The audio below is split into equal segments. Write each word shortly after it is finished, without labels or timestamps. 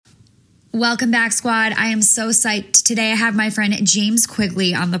Welcome back, squad. I am so psyched. Today I have my friend James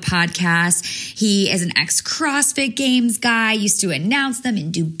Quigley on the podcast. He is an ex-CrossFit Games guy, used to announce them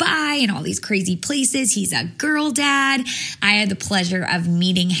in Dubai and all these crazy places. He's a girl dad. I had the pleasure of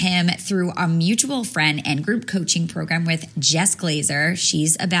meeting him through a mutual friend and group coaching program with Jess Glazer.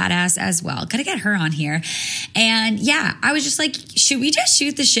 She's a badass as well. Gotta get her on here. And yeah, I was just like, should we just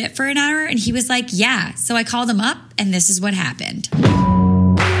shoot the shit for an hour? And he was like, yeah. So I called him up and this is what happened.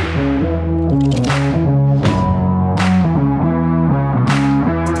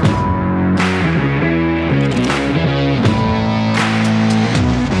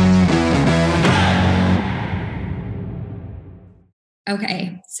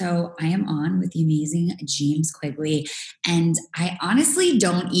 Okay, so I am on with the amazing James Quigley, and I honestly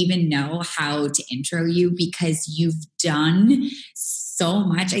don't even know how to intro you because you've done so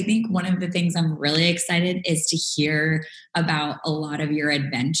much. I think one of the things I'm really excited is to hear about a lot of your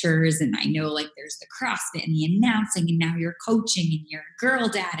adventures, and I know like there's the CrossFit and the announcing, and now you're coaching and you're a girl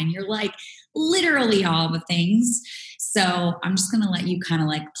dad, and you're like literally all the things. So I'm just going to let you kind of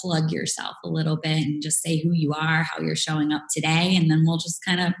like plug yourself a little bit and just say who you are, how you're showing up today, and then we'll just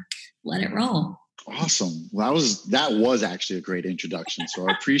kind of let it roll. Awesome. Well, that was actually a great introduction. So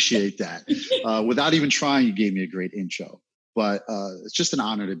I appreciate that. Without even trying, you gave me a great intro. But it's just an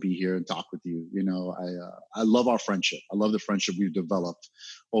honor to be here and talk with you. You know, I love our friendship. I love the friendship we've developed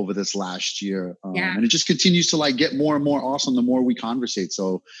over this last year. And it just continues to like get more and more awesome the more we conversate.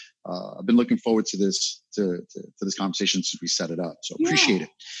 So I've been looking forward to this this conversation since we set it up. So appreciate it.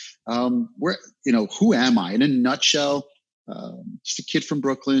 Who am I? In a nutshell, just a kid from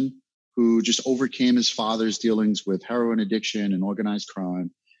Brooklyn who just overcame his father's dealings with heroin addiction and organized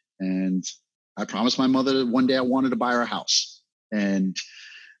crime. And I promised my mother that one day I wanted to buy her a house. And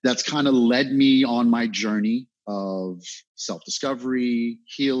that's kind of led me on my journey of self-discovery,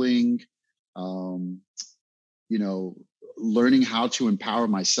 healing, learning how to empower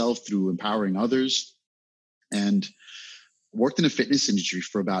myself through empowering others, and worked in the fitness industry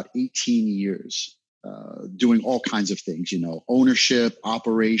for about 18 years, doing all kinds of things, ownership,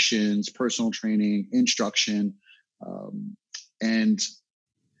 operations, personal training, instruction. And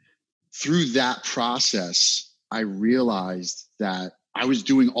through that process, I realized that I was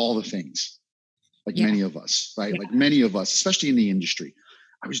doing all the things like many of us, right? Like many of us, especially in the industry,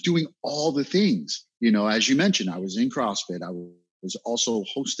 I was doing all the things, as you mentioned, I was in CrossFit. I was also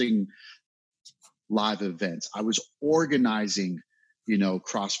hosting live events. I was organizing,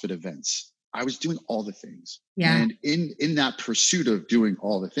 CrossFit events. I was doing all the things. Yeah. And in that pursuit of doing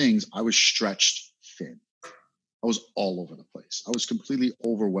all the things, I was stretched thin. I was all over the place. I was completely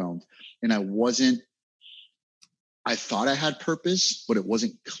overwhelmed. And I thought I had purpose, but it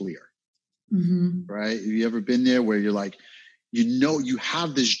wasn't clear. Mm-hmm. Right? Have you ever been there where you're like, you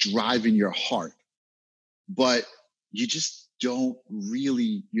have this drive in your heart, but you just you're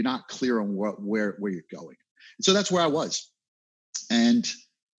not clear on where you're going. And so that's where I was. And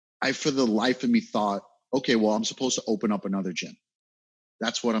I, for the life of me, thought, okay, well, I'm supposed to open up another gym.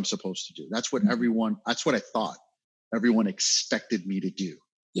 That's what I'm supposed to do. That's what I thought everyone expected me to do.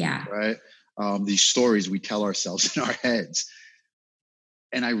 Yeah. Right. These stories we tell ourselves in our heads.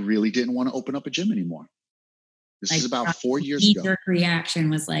 And I really didn't want to open up a gym anymore. This is about 4 years ago. Your reaction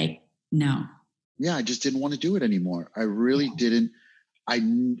was like, no. Yeah, I just didn't want to do it anymore. I really didn't. I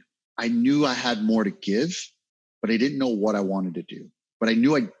knew I had more to give, but I didn't know what I wanted to do. But I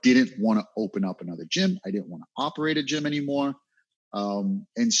knew I didn't want to open up another gym. I didn't want to operate a gym anymore.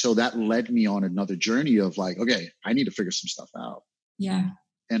 And so that led me on another journey of like, okay, I need to figure some stuff out. Yeah.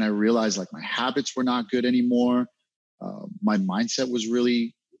 And I realized like my habits were not good anymore. My mindset was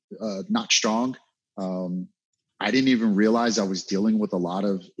really not strong. I didn't even realize I was dealing with a lot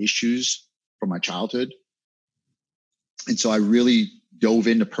of issues from my childhood. And so I really dove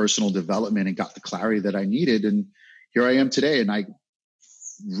into personal development and got the clarity that I needed. And here I am today. And I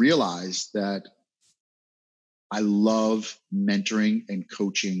realized that I love mentoring and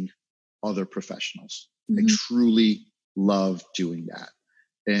coaching other professionals. Mm-hmm. I truly love doing that.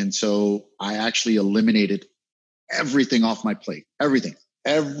 And so I actually eliminated everything off my plate, everything.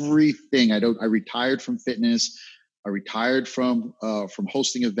 I retired from fitness. I retired from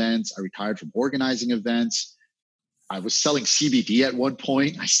hosting events. I retired from organizing events. I was selling CBD at one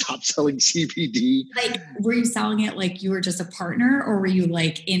point. I stopped selling CBD. Like, were you selling it like you were just a partner, or were you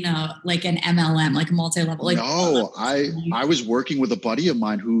like in an MLM, like multi-level? Like, no, I was working with a buddy of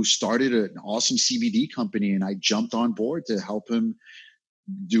mine who started an awesome CBD company, and I jumped on board to help him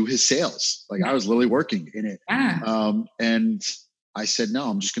do his sales. Like I was literally working in it. Yeah. And I said, no,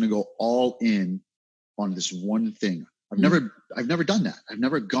 I'm just going to go all in on this one thing. I've never done that. I've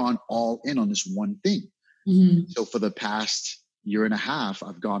never gone all in on this one thing. Mm-hmm. So for the past year and a half,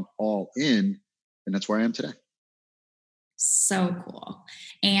 I've gone all in, and that's where I am today. So cool.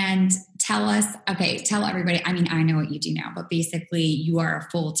 And tell everybody, I mean, I know what you do now, but basically you are a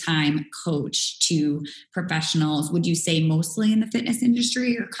full-time coach to professionals. Would you say mostly in the fitness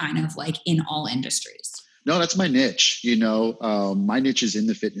industry or kind of like in all industries? No, that's my niche. My niche is in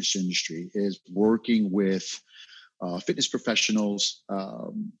the fitness industry, is working with fitness professionals.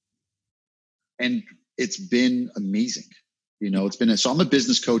 And it's been amazing. So I'm a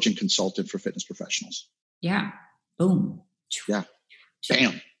business coach and consultant for fitness professionals. Yeah. Boom. Yeah.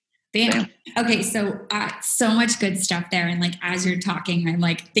 Bam. Bam. Okay. So much good stuff there. And like, as you're talking, I'm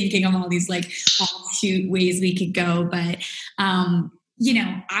like thinking of all these like offshoot ways we could go. But, I'm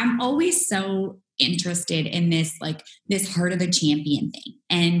always so interested in this, like this heart of a champion thing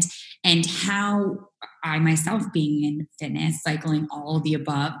and how I myself being in fitness, cycling, all of the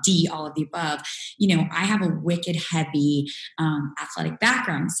above, I have a wicked heavy athletic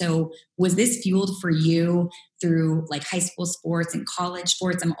background. So was this fueled for you through like high school sports and college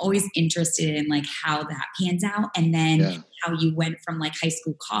sports? I'm always interested in like how that pans out. And then how you went from like high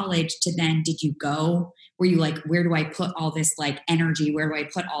school, college to then were you like, where do I put all this like energy? Where do I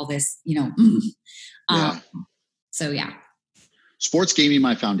put all this, So yeah. Sports gave me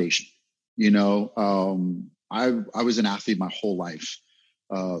my foundation. I was an athlete my whole life.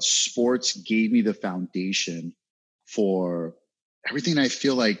 Sports gave me the foundation for everything I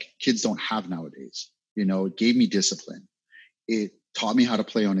feel like kids don't have nowadays. It gave me discipline. It taught me how to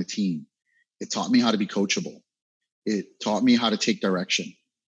play on a team. It taught me how to be coachable. It taught me how to take direction.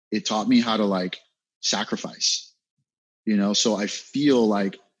 It taught me how to like sacrifice, so I feel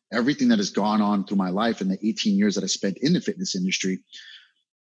like everything that has gone on through my life in the 18 years that I spent in the fitness industry,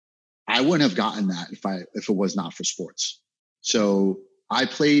 I wouldn't have gotten that if it was not for sports. So I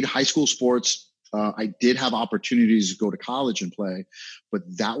played high school sports. I did have opportunities to go to college and play, but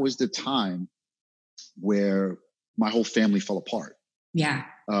that was the time where my whole family fell apart. Yeah.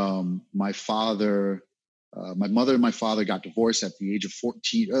 My mother and my father got divorced at the age of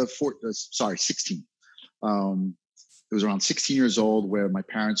 16. It was around 16 years old where my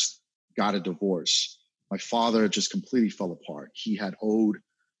parents got a divorce. My father just completely fell apart. He had owed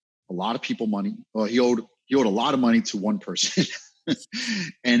a lot of people money. Well, he owed a lot of money to one person.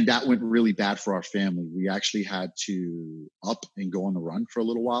 And that went really bad for our family. We actually had to up and go on the run for a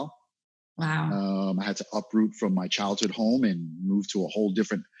little while. Wow. I had to uproot from my childhood home and move to a whole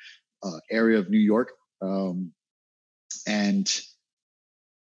different area of New York. And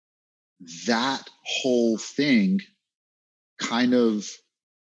that whole thing kind of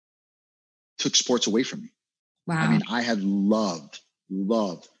took sports away from me. Wow. I mean, I had loved.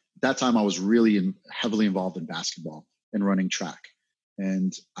 At that time, I was really heavily involved in basketball and running track.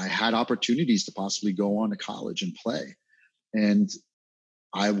 And I had opportunities to possibly go on to college and play. And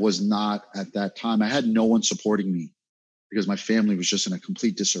I was not at that time. I had no one supporting me because my family was just in a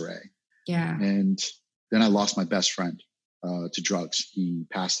complete disarray. Yeah. And then I lost my best friend to drugs. He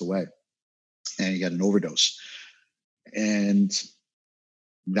passed away and he got an overdose. And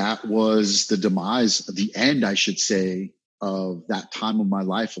that was the demise, the end, I should say, of that time of my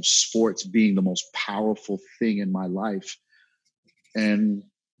life, of sports being the most powerful thing in my life. And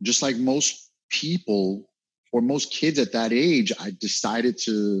just like most people or most kids at that age, I decided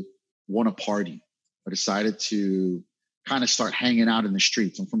to want to party. I decided to kind of start hanging out in the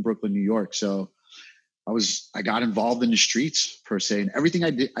streets. I'm from Brooklyn, New York. So I got involved in the streets per se, and everything I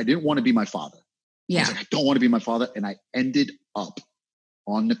did, I didn't want to be my father. Yeah. I was like, I don't want to be my father. And I ended up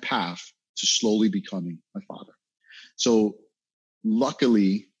on the path to slowly becoming my father. So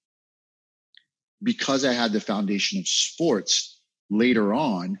luckily, because I had the foundation of sports later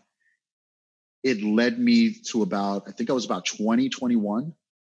on, it led me to I think I was about 2021,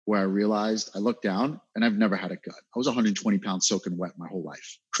 where I realized, I looked down and I've never had a gut. I was 120 pounds soaking wet my whole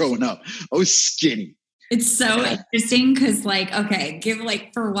life. Growing up, I was skinny. It's so interesting because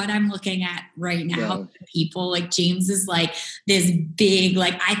for what I'm looking at right now, people like James is like this big,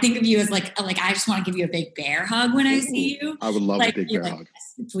 like I think of you as like I just want to give you a big bear hug when I see you. I would love a big bear hug.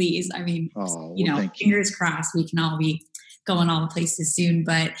 Yes, please. I mean, thank fingers crossed we can all be going all the places soon,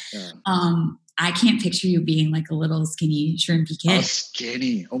 but I can't picture you being like a little skinny shrimpy kid. I was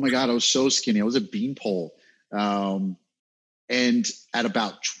skinny. Oh my God, I was so skinny. I was a beanpole. And at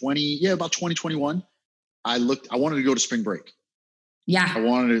about 2021, I wanted to go to spring break. Yeah. I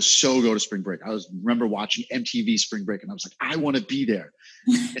wanted to go to spring break. Remember watching MTV Spring Break and I was like, I want to be there.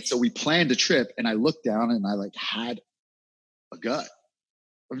 And so we planned a trip and I looked down and I had a gut.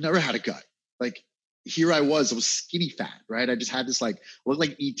 I've never had a gut. here I was skinny fat, right? I just had this like, looked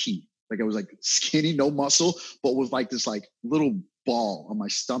like ET. Like I was like skinny, no muscle, but with like this like little ball on my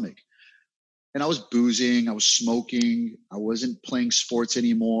stomach. And I was boozing, I was smoking, I wasn't playing sports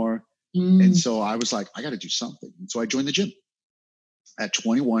anymore. And so I was like, I got to do something. And so I joined the gym. At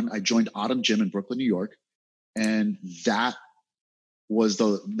 21, I joined Autumn Gym in Brooklyn, New York. And that was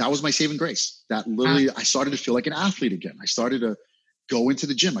my saving grace. That literally, I started to feel like an athlete again. I started to go into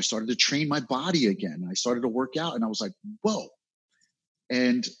the gym. I started to train my body again. I started to work out and I was like, whoa.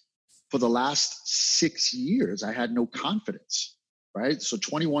 And for the last 6 years, I had no confidence, right? So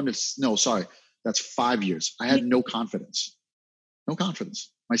that's 5 years. I had no confidence. No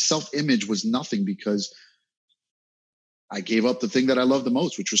confidence. My self-image was nothing because I gave up the thing that I love the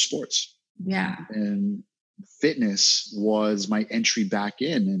most, which was sports. Yeah. And fitness was my entry back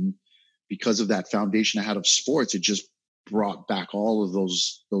in. And because of that foundation I had of sports, it just brought back all of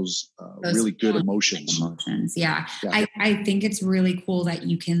those really good emotions. Yeah. I think it's really cool that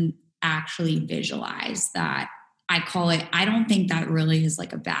you can actually visualize that. I don't think that really is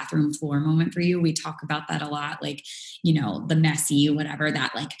like a bathroom floor moment for you. We talk about that a lot, like, the messy, whatever,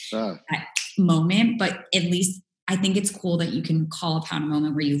 that like that moment, but at least I think it's cool that you can call upon a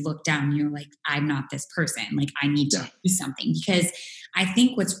moment where you look down and you're like, I'm not this person. Like I need to do something, because I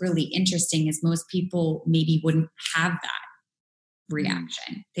think what's really interesting is most people maybe wouldn't have that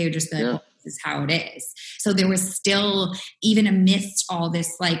reaction. They would just be like, well, this is how it is. So there was still, even amidst all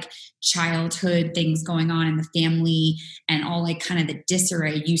this like childhood things going on in the family and all like kind of the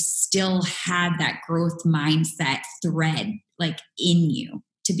disarray, you still had that growth mindset thread like in you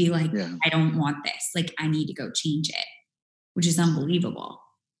to be like, I don't want this. Like I need to go change it, which is unbelievable.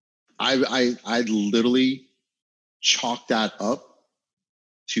 I literally chalked that up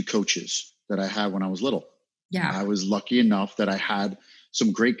to coaches that I had when I was little. Yeah. I was lucky enough that I had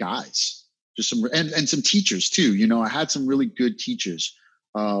some great guys, and some teachers too. I had some really good teachers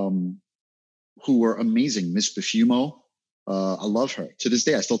who were amazing. Miss Bufumo, I love her. To this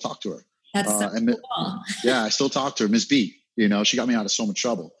day, I still talk to her. That's so cool. Yeah, I still talk to her. Miss B, she got me out of so much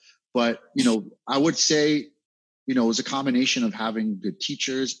trouble. But, I would say, it was a combination of having good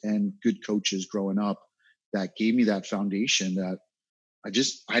teachers and good coaches growing up that gave me that foundation that I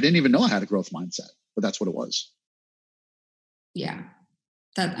didn't even know I had a growth mindset. But that's what it was. Yeah.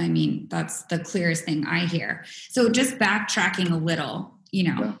 That's the clearest thing I hear. So just backtracking a little,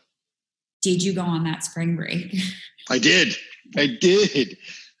 did you go on that spring break? I did.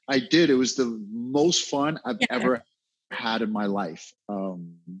 It was the most fun I've ever had in my life.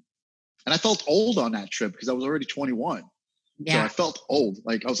 And I felt old on that trip because I was already 21. Yeah. So I felt old.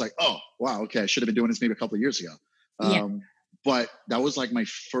 Like I was like, oh, wow. Okay. I should have been doing this maybe a couple of years ago. But that was like my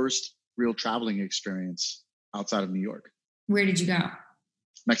first real traveling experience outside of New York. Where did you go?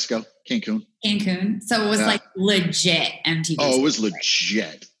 Mexico, Cancun. So it was like legit MTV. Oh, it was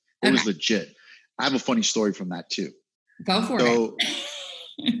legit. It was legit. I have a funny story from that too. Go for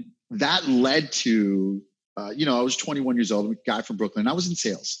it. That led to, I was 21 years old, a guy from Brooklyn. I was in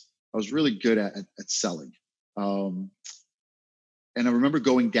sales. I was really good at selling. And I remember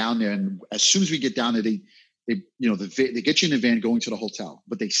going down there, and as soon as we get down there, they get you in a van going to the hotel,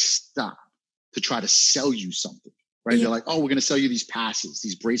 but they stop to try to sell you something. Right. Yeah. They're like, oh, we're going to sell you these passes,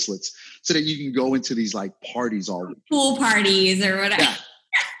 these bracelets, so that you can go into these like parties all week. Pool parties or whatever. Yeah.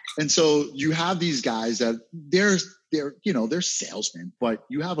 And so you have these guys that they're salesmen, but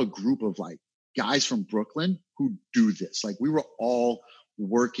you have a group of like guys from Brooklyn who do this. Like we were all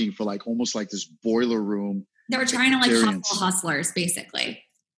working for like almost like this boiler room. They were trying to like hustle hustlers, basically.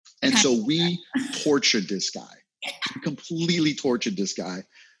 And so we tortured this guy. We completely tortured this guy.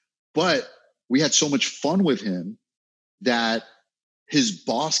 But we had so much fun with him that his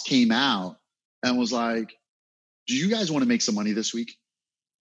boss came out and was like, do you guys want to make some money this week?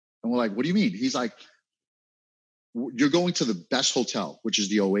 And we're like, what do you mean? He's like, you're going to the best hotel, which is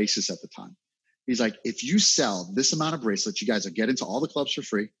the Oasis at the time. He's like, if you sell this amount of bracelets, you guys will get into all the clubs for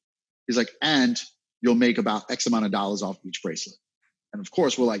free. He's like, and you'll make about X amount of dollars off each bracelet. And of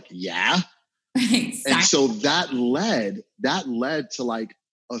course we're like, yeah. Exactly. And so that led to like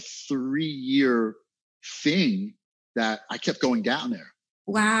a 3-year thing that I kept going down there.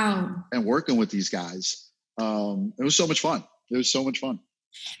 Wow. And working with these guys. It was so much fun.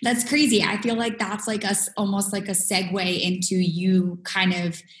 That's crazy. I feel like that's like almost like a segue into you kind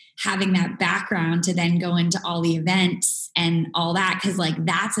of having that background to then go into all the events and all that. Cause like,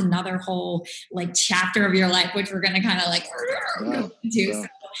 that's another whole like chapter of your life, which we're going to kind of like go into. Yeah.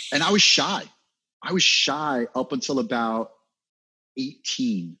 And I was shy up until about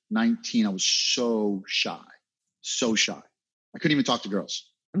 18, 19. I was so shy. I couldn't even talk to girls.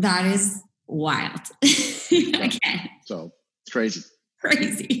 That is wild. Again. So it's crazy.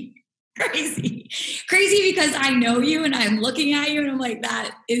 Crazy because I know you and I'm looking at you and I'm like,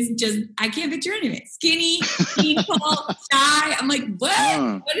 that is just, I can't picture any of it. Skinny, tall, shy. I'm like,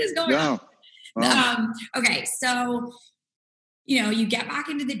 what is going on? Okay. So, you get back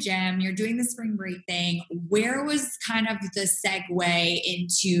into the gym, you're doing the spring break thing. Where was kind of the segue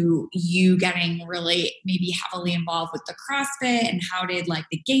into you getting really maybe heavily involved with the CrossFit, and how did like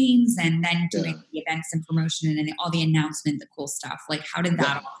the games and then doing the events and promotion and all the announcement, the cool stuff? Like, how did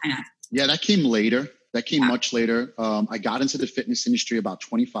that all kind of? Yeah, that came later. That came much later. I got into the fitness industry about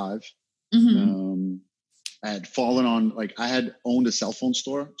 25. I had fallen on, I had owned a cell phone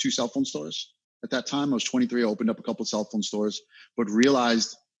store, 2 cell phone stores. At that time, I was 23. I opened up a couple of cell phone stores, but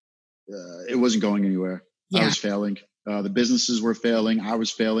realized it wasn't going anywhere. I was failing. The businesses were failing. I was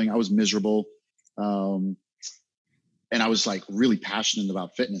failing. I was miserable. And I was really passionate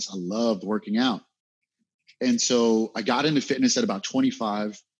about fitness. I loved working out. And so I got into fitness at about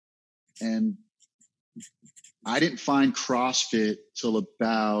 25, and I didn't find CrossFit till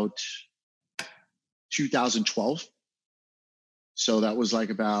about 2012. So that was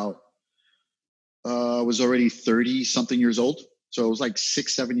I was already 30 something years old. So it was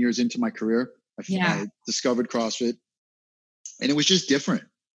 6-7 years into my career. I discovered CrossFit, and it was just different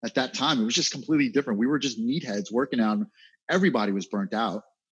at that time. It was just completely different. We were just meatheads working out. Everybody was burnt out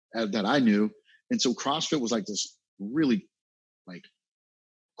that I knew. And so CrossFit was this really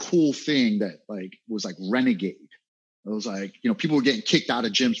cool thing that was renegade. It was people were getting kicked out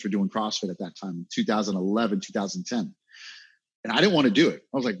of gyms for doing CrossFit at that time in 2011, 2010. And I didn't want to do it.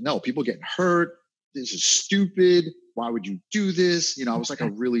 I was no, people getting hurt. This is stupid. Why would you do this? I was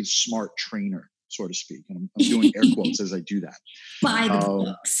a really smart trainer, so to speak. And I'm doing air quotes as I do that. By the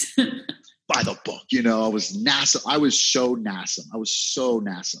books. By the book. I was NASA. I was so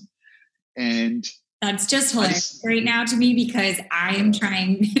NASA. And that's just hilarious right now to me, because I am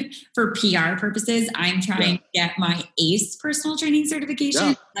trying, for PR purposes, I'm trying to get my ACE personal training certification.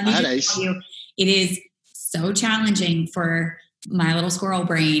 Yeah, Let me just tell you, it is so challenging for my little squirrel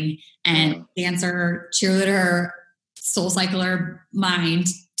brain and dancer, cheerleader, soul cycler mind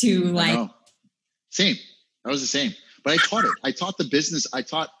to Same. I was the same, but I taught it. I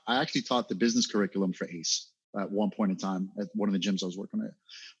actually taught the business curriculum for ACE at one point in time at one of the gyms I was working at.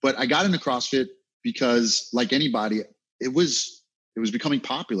 But I got into CrossFit because, like anybody, it was becoming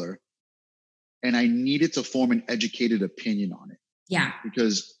popular, and I needed to form an educated opinion on it. Yeah.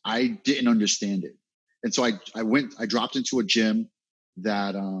 Because I didn't understand it. And so I dropped into a gym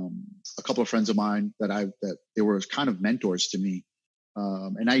that a couple of friends of mine that they were kind of mentors to me.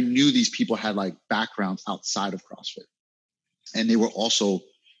 And I knew these people had backgrounds outside of CrossFit. And they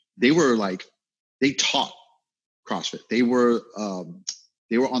taught CrossFit. They were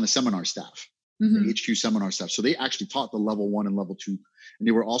on the seminar staff, the HQ seminar staff. So they actually taught the level 1 and level 2. And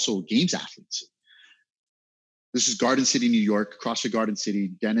they were also games athletes. This is Garden City, New York, CrossFit Garden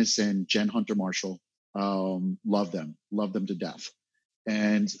City. Dennis and Jen Hunter Marshall. Love them to death.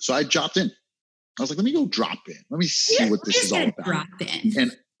 And so I dropped in. I was let me go drop in. Let me see what this is all about. Drop in.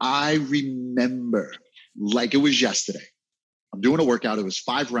 And I remember it was yesterday. I'm doing a workout. It was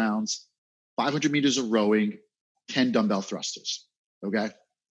 5 rounds, 500 meters of rowing, 10 dumbbell thrusters. Okay.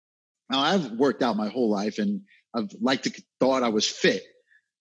 Now I've worked out my whole life, and I've thought I was fit,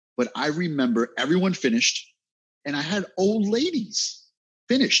 but I remember everyone finished, and I had old ladies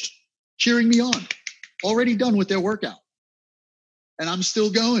finished cheering me on, already done with their workout. And I'm still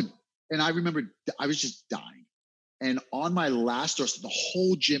going. And I remember I was just dying. And on my last thruster, the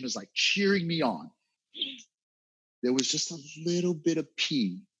whole gym is cheering me on. There was just a little bit of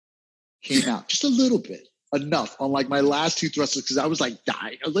pee came out, just a little bit, enough on my last 2 thrusters, because I was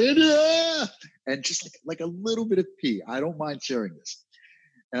dying. I was ah! And just a little bit of pee. I don't mind sharing this.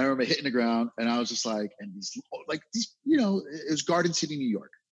 And I remember hitting the ground, and I was just and these, it was Garden City, New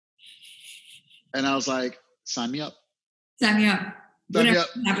York. And I was sign me up. Sign me up.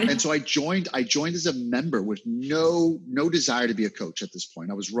 And so I joined as a member with no desire to be a coach at this point.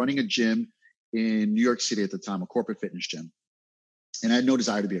 I was running a gym in New York City at the time, a corporate fitness gym. And I had no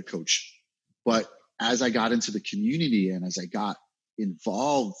desire to be a coach. But as I got into the community and as I got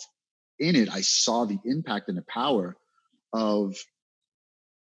involved in it, I saw the impact and the power of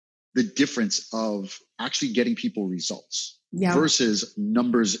the difference of actually getting people results versus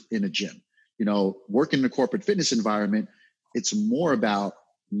numbers in a gym. Working in a corporate fitness environment, it's more about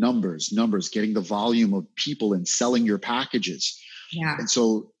numbers, getting the volume of people and selling your packages. Yeah. And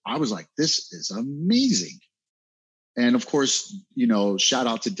so I was this is amazing. And of course, shout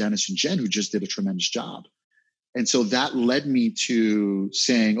out to Dennis and Jen, who just did a tremendous job. And so that led me to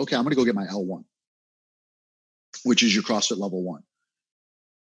saying, okay, I'm going to go get my L1, which is your CrossFit level 1.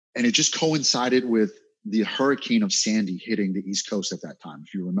 And it just coincided with the hurricane of Sandy hitting the East Coast at that time,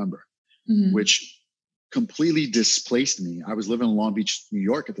 if you remember, which completely displaced me. I was living in Long Beach, New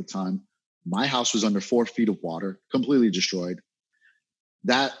York at the time. My house was under 4 feet of water, completely destroyed.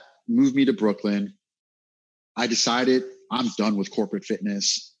 That moved me to Brooklyn. I decided I'm done with corporate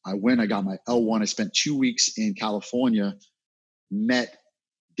fitness. I got my L1. I spent 2 weeks in California, met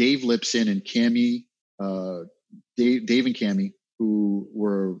Dave Lipson and Cami, Dave and Cami, who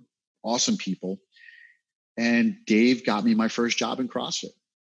were awesome people. And Dave got me my first job in CrossFit.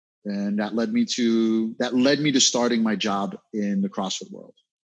 And that led me to starting my job in the CrossFit world.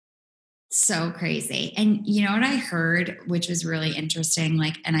 So crazy. And you know what I heard, which was really interesting,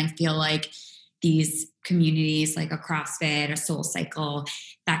 like, and I feel like these communities like a CrossFit, a SoulCycle,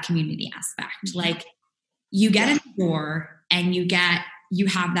 that community aspect, like you get in the door and you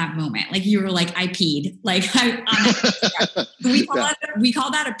have that moment. Like you were like, I peed. Like we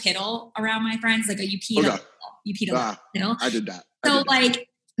call that a piddle around my friends. Like you peed a piddle. I did that. So like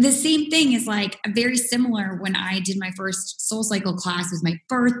the same thing is like very similar when I did my first SoulCycle class. It was my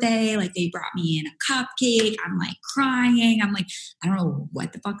birthday. Like they brought me in a cupcake. I'm like crying. I'm like, I don't know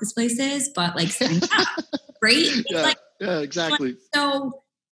what the fuck this place is, but like, right? Yeah, exactly. So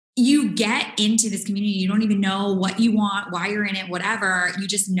you get into this community. You don't even know what you want, why you're in it, whatever. You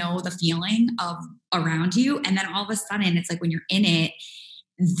just know the feeling of around you. And then all of a sudden it's like when you're in it,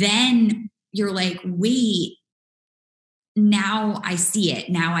 then you're like, wait, now I see it.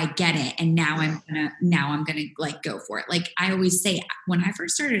 Now I get it. And now I'm gonna like go for it. Like I always say, when I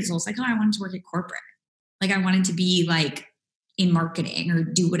first started SoulCycle, I wanted to work at corporate. Like I wanted to be like in marketing or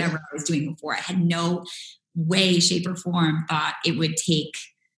do whatever I was doing before. I had no way, shape, or form thought it would take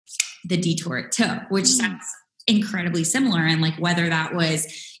the detour it took, which sounds incredibly similar. And like whether that was,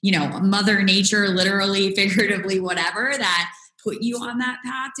 Mother Nature, literally, figuratively, whatever, that put you on that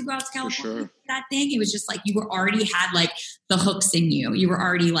path to go out to California, that thing. It was just like you were already had like the hooks in you. You were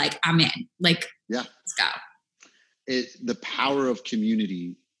already like, I'm in. Like, let's go. The power of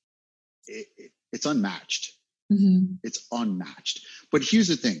community, it's unmatched. It's unmatched. But here's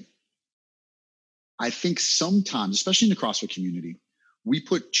the thing. I think sometimes, especially in the CrossFit community, we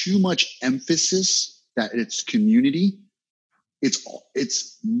put too much emphasis that it's community.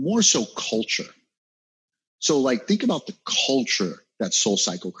 It's more so culture. So like, think about the culture that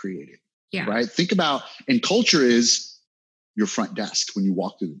SoulCycle created, right? Think about, and culture is your front desk when you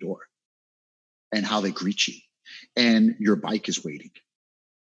walk through the door and how they greet you, and your bike is waiting.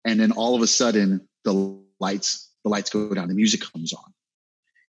 And then all of a sudden the lights go down, the music comes on,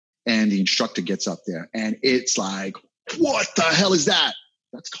 and the instructor gets up there and it's like, what the hell is that?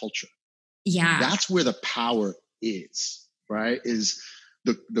 That's culture. Yeah. That's where the power is, right? Is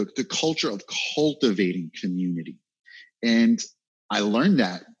the culture of cultivating community. And I learned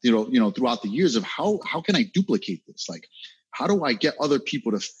that, throughout the years of how can I duplicate this? Like, how do I get other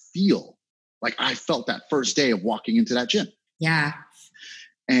people to feel like I felt that first day of walking into that gym? Yeah.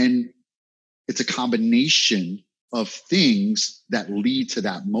 And it's a combination of things that lead to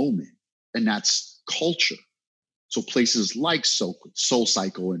that moment. And that's culture. So places like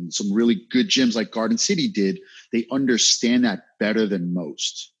SoulCycle and some really good gyms like Garden City did, they understand that better than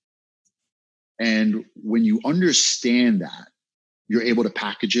most. And when you understand that, you're able to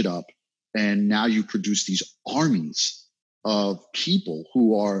package it up, and now you produce these armies of people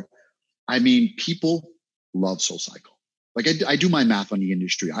who are, people love SoulCycle. Like I do my math on the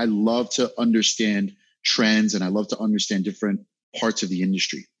industry. I love to understand trends, and I love to understand different parts of the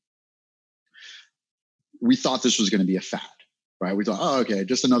industry. We thought this was going to be a fad, right? We thought, oh, okay,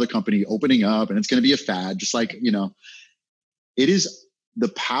 just another company opening up and it's going to be a fad. Just like, it is the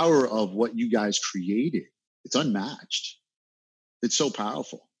power of what you guys created. It's unmatched. It's so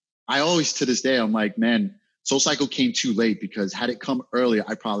powerful. I always, to this day, I'm like, man, SoulCycle came too late, because had it come earlier,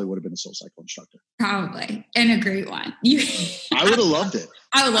 I probably would have been a SoulCycle instructor. Probably. And a great one. I would have loved it.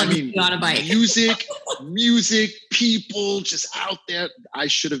 I would love to be on a bike. music, people just out there. I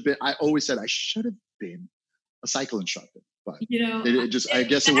always said I should have been a cycle instructor, but I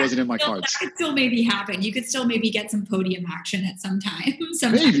guess it wasn't in my cards. That could still maybe happen. You could still maybe get some podium action at some time.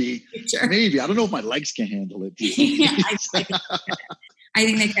 Maybe. I don't know if my legs can handle it. I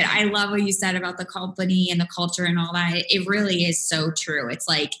think they could. I love what you said about the company and the culture and all that. It really is so true. It's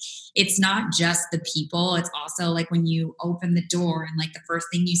like, it's not just the people. It's also like when you open the door and like the first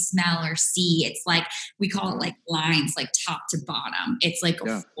thing you smell or see, it's like, we call it like lines, like top to bottom. It's like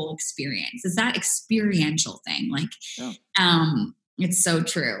a full experience. It's that experiential thing. Like, it's so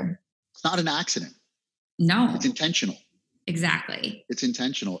true. It's not an accident. No. It's intentional. Exactly. It's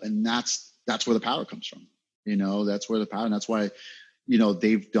intentional. And that's where the power comes from. That's where the power, and that's why,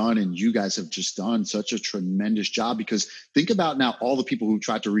 they've done, and you guys have just done such a tremendous job, because think about now all the people who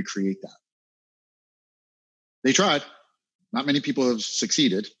tried to recreate that. They tried. Not many people have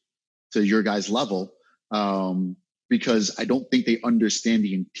succeeded to your guys' level, because I don't think they understand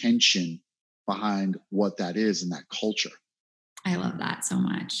the intention behind what that is and that culture. I love that so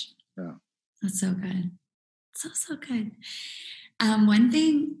much. Yeah. That's so good. So good. One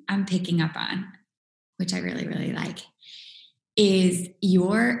thing I'm picking up on, which I really, really like, is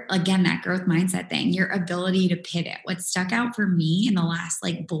again, that growth mindset thing, your ability to pivot. What stuck out for me in the last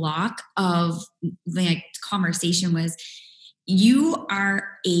block of conversation was, you are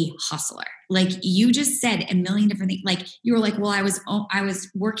a hustler. You just said a million different things. You were well, I was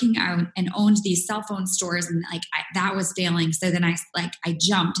working out and owned these cell phone stores, and that was failing. So then I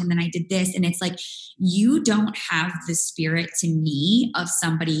jumped, and then I did this. And it's you don't have the spirit, to me, of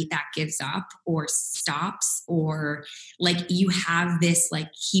somebody that gives up or stops, or you have this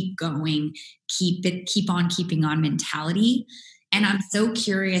keep going, keep on keeping on mentality. And I'm so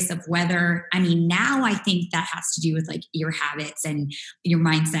curious of whether, now I think that has to do with your habits and your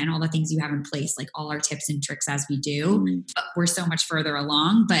mindset and all the things you have in place, all our tips and tricks as we do. But we're so much further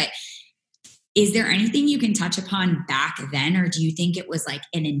along. But is there anything you can touch upon back then? Or do you think it was an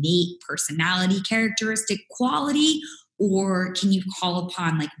innate personality characteristic quality? Or can you call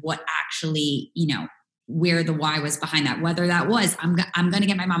upon what actually, where the why was behind that, whether that was, I'm going to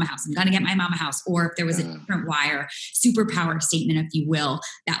get my mom a house, I'm going to get my mom a house, or if there was a different why or superpower statement, if you will,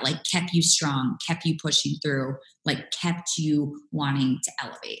 that kept you strong, kept you pushing through, kept you wanting to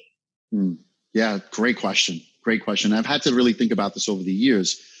elevate? Yeah. Great question. I've had to really think about this over the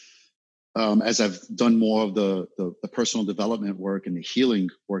years, as I've done more of the personal development work and the healing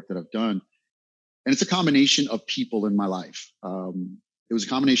work that I've done. And it's a combination of people in my life. It was a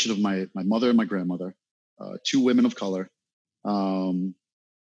combination of my mother and my grandmother. Two women of color. They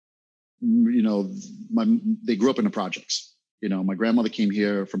grew up in the projects. My grandmother came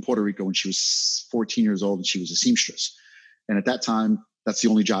here from Puerto Rico when she was 14 years old, and she was a seamstress. And at that time, that's the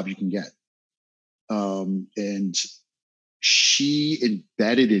only job you can get. And she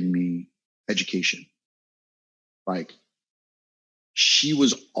embedded in me education. She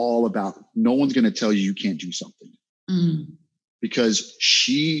was all about, no one's going to tell you can't do something. Because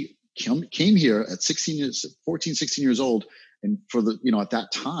she came here at 14, 16 years old. And at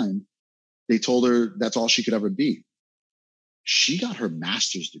that time, they told her that's all she could ever be. She got her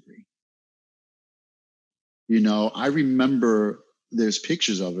master's degree. I remember there's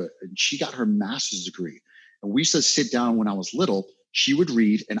pictures of it, and she got her master's degree. And we used to sit down when I was little. She would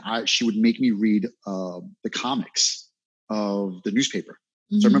read, and she would make me read the comics of the newspaper.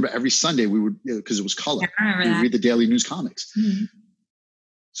 So I remember every Sunday we would, because it was color, we would read the daily news comics.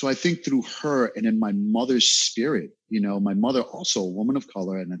 So I think through her and in my mother's spirit, my mother also a woman of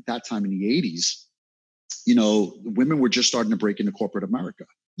color. And at that time in the 80s, women were just starting to break into corporate America.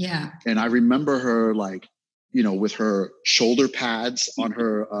 Yeah. And I remember her with her shoulder pads on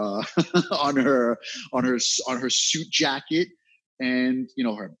her, on her suit jacket, and,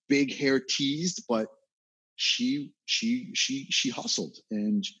 her big hair teased, but she hustled,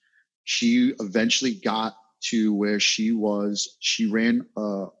 and she eventually got to where she ran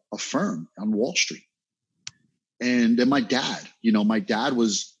a firm on Wall Street. And then my dad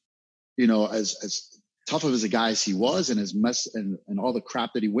was, as tough of as a guy as he was, and as mess and all the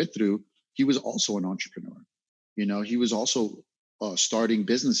crap that he went through, he was also an entrepreneur. He was also starting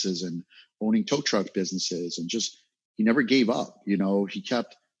businesses and owning tow truck businesses, and he never gave up. He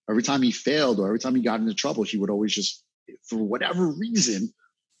kept, every time he failed or every time he got into trouble, he would always just, for whatever reason,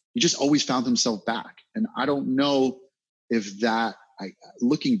 he just always found himself back. And I don't know if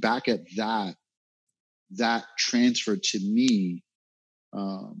looking back at that transferred to me,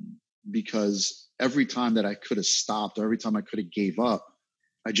 because every time that I could have stopped, or every time I could have gave up,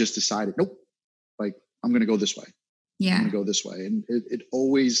 I just decided, nope, I'm going to go this way. Yeah. I'm going to go this way. And it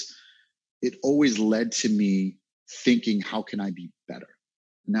always led to me thinking, how can I be better?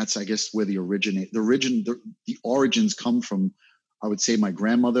 And that's, I guess, where the origins come from. I would say my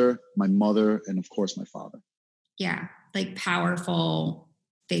grandmother, my mother, and of course my father. Yeah. Powerful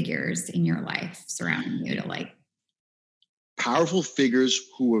figures in your life surrounding you to powerful figures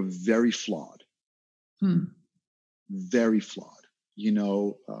who were very flawed. Very flawed.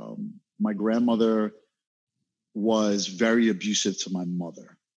 My grandmother was very abusive to my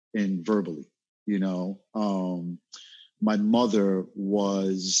mother, and verbally, my mother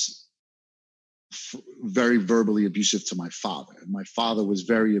was very verbally abusive to my father. And my father was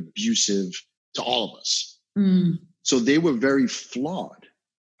very abusive to all of us. Mm. So they were very flawed.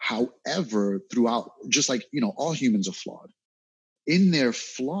 However, throughout, just like, all humans are flawed. In their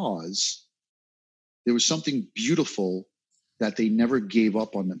flaws, there was something beautiful that they never gave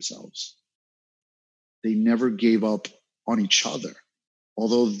up on themselves. They never gave up on each other.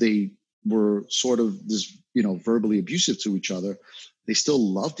 Although they were sort of this, verbally abusive to each other, they still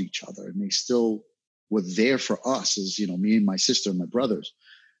loved each other and they still were there for us as, me and my sister and my brothers.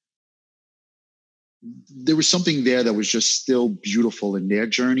 There was something there that was just still beautiful in their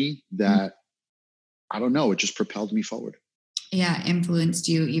journey that, I don't know, it just propelled me forward. Yeah, influenced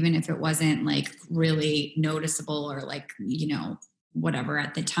you, even if it wasn't like really noticeable or like, whatever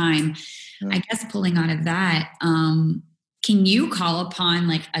at the time. Yeah. I guess pulling out of that, can you call upon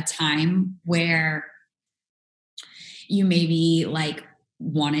like a time where you maybe like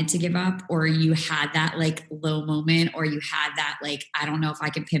wanted to give up, or you had that like low moment, or you had that like, I don't know if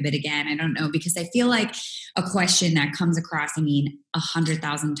I can pivot again. I don't know, because I feel like a question that comes across,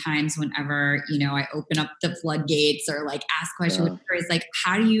 100,000 times whenever, I open up the floodgates or like ask questions, is like,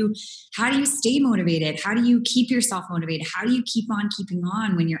 how do you stay motivated? How do you keep yourself motivated? How do you keep on keeping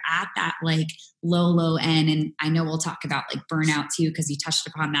on when you're at that like low end? And I know we'll talk about like burnout too, because you touched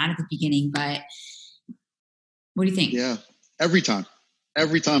upon that at the beginning, but what do you think? Yeah, every time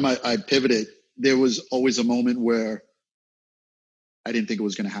I pivoted, there was always a moment where I didn't think it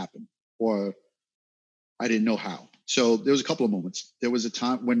was going to happen, or I didn't know how. So there was a couple of moments. There was a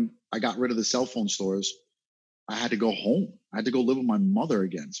time when I got rid of the cell phone stores. I had to go home. I had to go live with my mother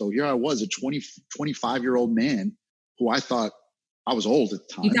again. So here I was, a 25-year-old man who I thought I was old at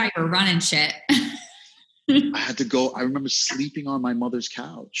the time. You thought you were running shit. I had to go. I remember sleeping on my mother's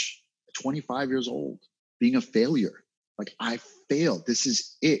couch at 25 years old, being a failure. Like, I failed. This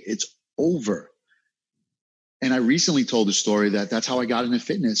is it. It's over. And I recently told a story that's how I got into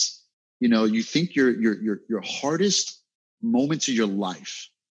fitness. You think your hardest moments of your life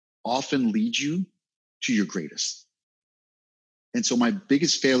often lead you to your greatest. And so my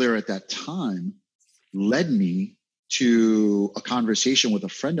biggest failure at that time led me to a conversation with a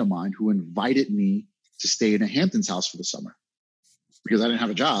friend of mine who invited me to stay in a Hamptons house for the summer because I didn't have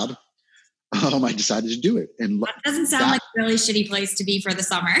a job. I decided to do it. And that doesn't sound like a really shitty place to be for the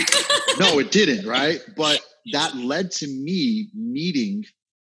summer. No, it didn't. Right. But that led to me meeting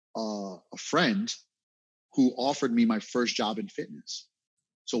a friend who offered me my first job in fitness.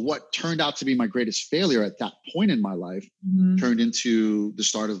 So what turned out to be my greatest failure at that point in my life turned into the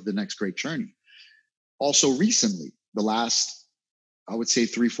start of the next great journey. Also recently, the last, I would say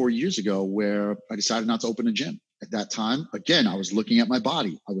 3-4 years ago, where I decided not to open a gym. At that time, again, I was looking at my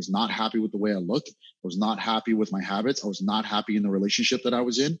body. I was not happy with the way I looked. I was not happy with my habits. I was not happy in the relationship that I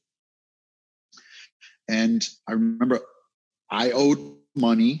was in. And I remember I owed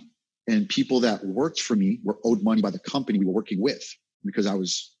money, and people that worked for me were owed money by the company we were working with because I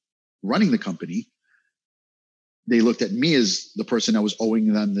was running the company. They looked at me as the person that was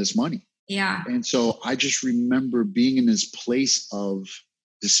owing them this money. Yeah. And so I just remember being in this place of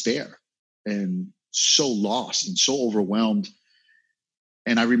despair and so lost and so overwhelmed.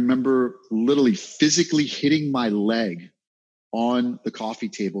 And I remember literally physically hitting my leg on the coffee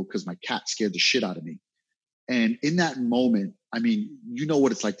table because my cat scared the shit out of me. And in that moment, you know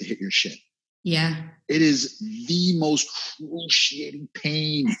what it's like to hit your shin. Yeah. It is the most excruciating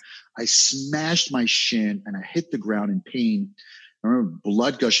pain. I smashed my shin and I hit the ground in pain. I remember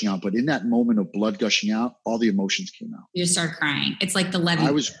blood gushing out, but in that moment of blood gushing out, all the emotions came out. You just start crying. It's like the levee.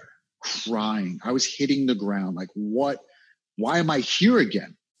 I was crying. I was hitting the ground. Like, what? Why am I here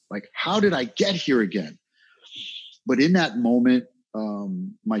again? Like, how did I get here again? But in that moment,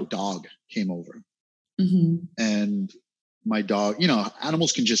 my dog came over. And my dog,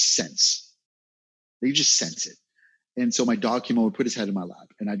 animals can just sense. They just sense it. And so my dog came over, put his head in my lap,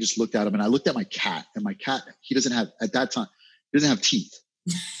 and I just looked at him, and I looked at my cat, and my cat, he doesn't have teeth.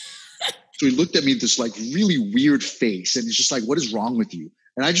 So he looked at me with this like really weird face, and it's just like, what is wrong with you?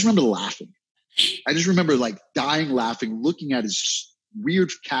 And I just remember laughing. I just remember like dying laughing, looking at his weird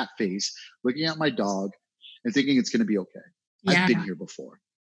cat face, looking at my dog and thinking it's going to be okay. Yeah. I've been here before.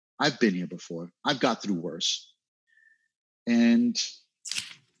 I've got through worse. And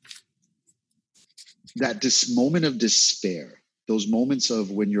that this moment of despair, those moments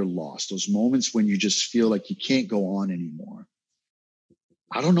of when you're lost, those moments when you just feel like you can't go on anymore.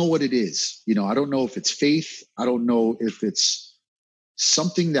 I don't know what it is. I don't know if it's faith. I don't know if it's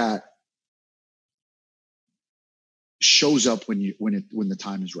something that shows up when the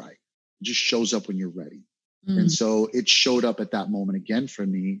time is right. It just shows up when you're ready. And so it showed up at that moment again for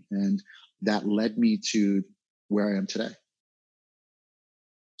me. And that led me to where I am today.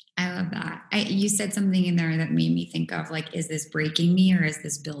 I love that. You said something in there that made me think of like, is this breaking me or is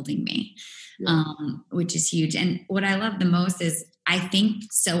this building me? Yeah. Which is huge. And what I love the most is I think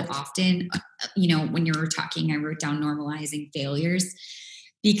so often, when you were talking, I wrote down normalizing failures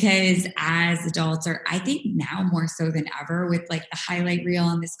because as adults, or I think now more so than ever, with like the highlight reel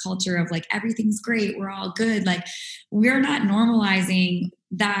and this culture of like everything's great, we're all good, like we're not normalizing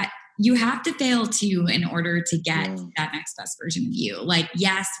that you have to fail too in order to get Yeah. that next best version of you. Like,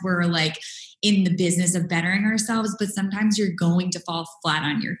 yes, we're like in the business of bettering ourselves, but sometimes you're going to fall flat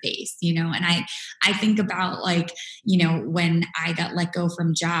on your face, and I think about like, when I got let go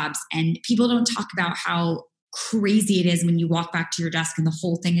from jobs, and people don't talk about how crazy it is when you walk back to your desk and the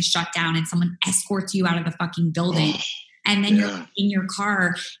whole thing is shut down and someone escorts you out of the fucking building. Oh, And then you're yeah. in your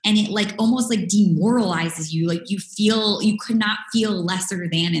car and it like almost like demoralizes you. Like you could not feel lesser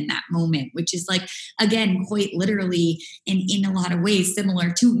than in that moment, which is like, again, quite literally and in a lot of ways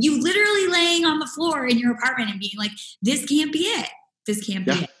similar to you literally laying on the floor in your apartment and being like, this can't be it. This can't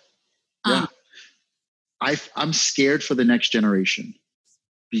be Yeah. it. Yeah. I'm scared for the next generation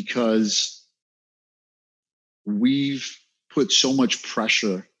because we've put so much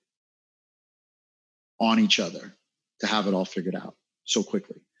pressure on each other to have it all figured out so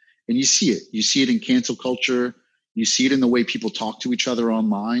quickly. And you see it. You see it in cancel culture. You see it in the way people talk to each other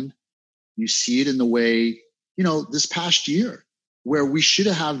online. You see it in the way, this past year where we should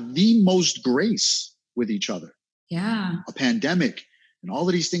have the most grace with each other. Yeah. A pandemic and all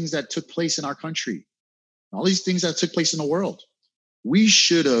of these things that took place in our country, all these things that took place in the world. We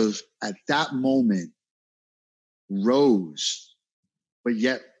should have at that moment rose, but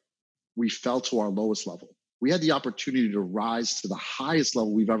yet we fell to our lowest level. We had the opportunity to rise to the highest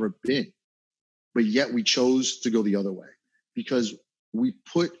level we've ever been, but yet we chose to go the other way because we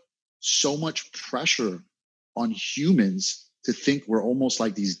put so much pressure on humans to think we're almost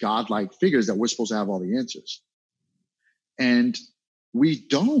like these godlike figures that we're supposed to have all the answers. And we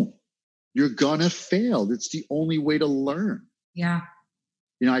don't. You're gonna fail. It's the only way to learn. Yeah.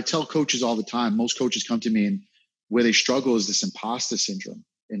 I tell coaches all the time, most coaches come to me and where they struggle is this imposter syndrome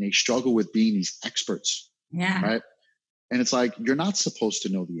and they struggle with being these experts. Yeah. Right. And it's like, you're not supposed to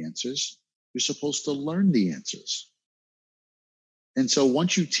know the answers. You're supposed to learn the answers. And so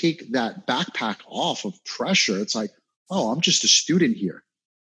once you take that backpack off of pressure, it's like, oh, I'm just a student here.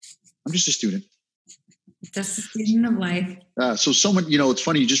 I'm just a student. Just a student of life. So someone, it's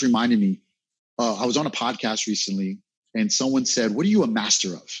funny, you just reminded me, I was on a podcast recently and someone said, what are you a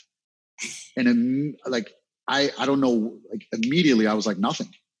master of? And I don't know, like immediately I was like, nothing.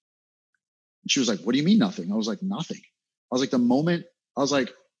 And she was like, what do you mean nothing? I was like, nothing. I was like,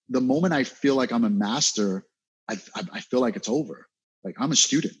 the moment I feel like I'm a master, I feel like it's over. Like I'm a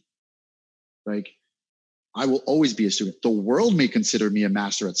student. Like I will always be a student. The world may consider me a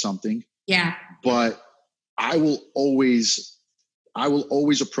master at something. Yeah. But I will always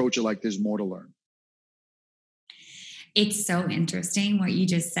approach it like there's more to learn. It's so interesting what you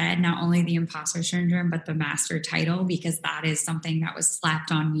just said, not only the imposter syndrome, but the master title, because that is something that was slapped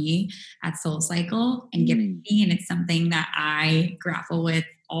on me at Soul Cycle and given me. And it's something that I grapple with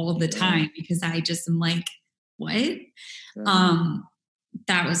all of the time because I just am like, what? Yeah.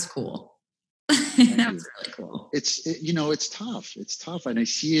 That was cool. That was really cool. It's tough. It's tough. And I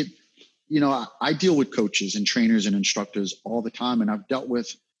see it, I deal with coaches and trainers and instructors all the time. And I've dealt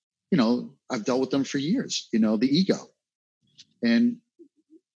with them for years, the ego. And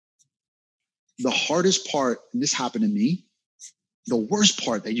the hardest part, and this happened to me, the worst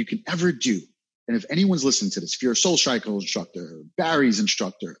part that you can ever do, and if anyone's listening to this, if you're a Soul Cycle instructor, Barry's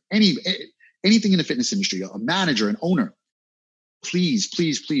instructor, anything in the fitness industry, a manager, an owner, please,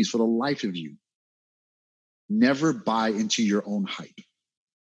 please, please, for the life of you, never buy into your own hype.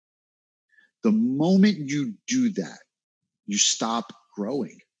 The moment you do that, you stop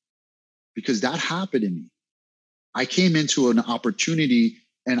growing, because that happened to me. I came into an opportunity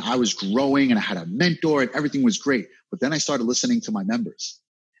and I was growing and I had a mentor and everything was great. But then I started listening to my members.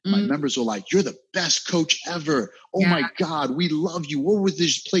 My members were like, you're the best coach ever. Oh my God, we love you. What would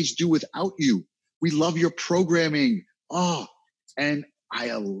this place do without you? We love your programming. Oh, and I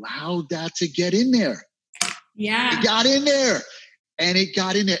allowed that to get in there. Yeah. It got in there. And it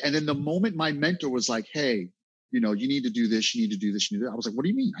got in there. And then the moment my mentor was like, hey, you need to do this, you need to do this, you need to do that. I was like, what do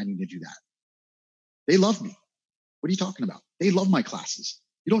you mean I need to do that? They love me. What are you talking about? They love my classes.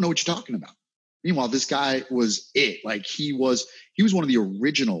 You don't know what you're talking about. Meanwhile, this guy was it. Like he was one of the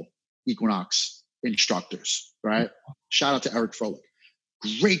original Equinox instructors, right? Shout out to Eric Froelich.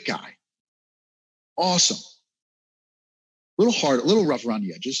 Great guy. Awesome. A little hard, a little rough around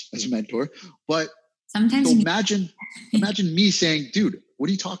the edges as a mentor, but sometimes so imagine me saying, dude, What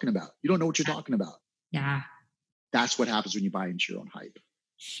are you talking about? You don't know what you're talking about. Yeah. That's what happens when you buy into your own hype.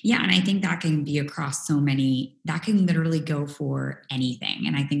 Yeah. And I think that can be across that can literally go for anything.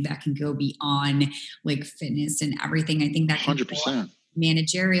 And I think that can go beyond like fitness and everything. I think that can 100%.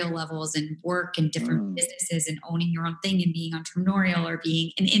 managerial levels and work and different businesses and owning your own thing and being entrepreneurial or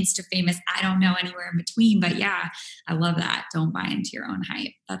being an Insta famous. I don't know, anywhere in between. But yeah, I love that. Don't buy into your own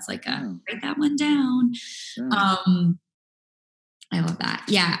hype. That's like write that one down. Yeah. I love that.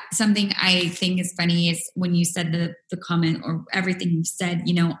 Yeah. Something I think is funny is when you said the comment or everything you've said,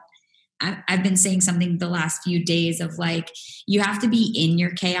 you know, I've been saying something the last few days of like, you have to be in your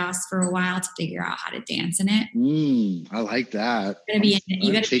chaos for a while to figure out how to dance in it. I like that.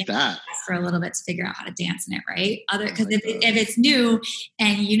 You got to take that for a little bit to figure out how to dance in it, right? Because if it's new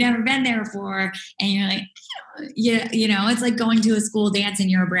and you've never been there before, and you're like, you know, it's like going to a school dance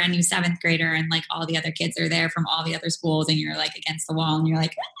and you're a brand new 7th grader, and like all the other kids are there from all the other schools, and you're like against the wall, and you're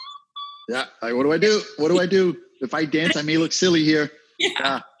like, yeah, like, what do I do? What do I do? If I dance, I may look silly here.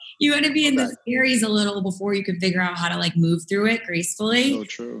 Yeah. You want to be in the series a little before you can figure out how to like move through it gracefully. So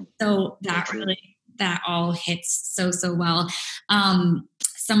true. So that all hits so well.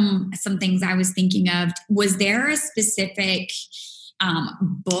 Some things I was thinking of, was there a specific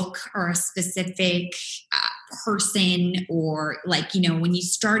book or a specific person, or like, you know, when you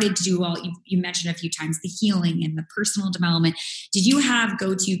started to do you mentioned a few times the healing and the personal development, did you have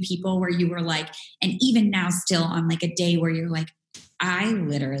go-to people where you were like, and even now still on like a day where you're like, I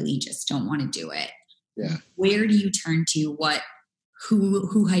literally just don't want to do it. Yeah. Where do you turn to?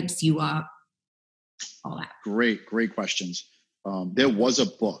 Who hypes you up? All that. Great questions. There was a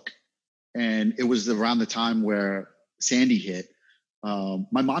book, and it was around the time where Sandy hit.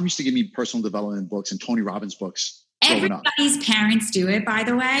 My mom used to give me personal development books and Tony Robbins books. Everybody's parents do it, by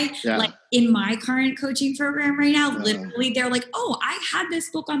the way. Yeah. Like in my current coaching program right now, literally they're like, oh, I had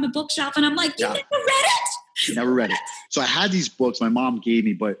this book on the bookshelf. And I'm like, you never read it? Never read it. So I had these books my mom gave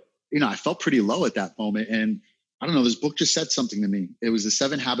me, but you know, I felt pretty low at that moment. And I don't know, this book just said something to me. It was the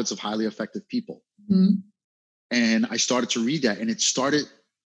 7 Habits of Highly Effective People. Mm-hmm. And I started to read that, and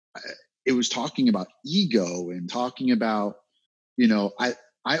it was talking about ego and talking about, you know, I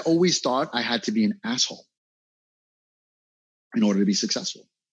always thought I had to be an asshole in order to be successful,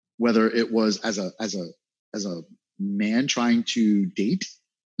 whether it was as a man trying to date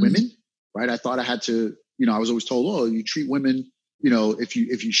women, right? I thought I had to, you know, I was always told, oh, you treat women, you know, if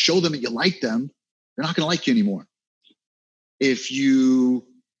you show them that you like them, they're not going to like you anymore. If you're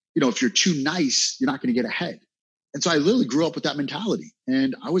too nice, you're not going to get ahead. And so I literally grew up with that mentality,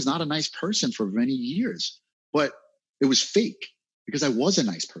 and I was not a nice person for many years, but it was fake because I was a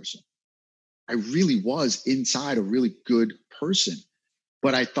nice person. I really was inside a really good person,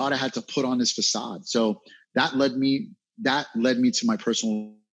 but I thought I had to put on this facade. So that led me to my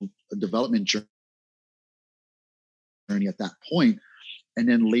personal development journey at that point. And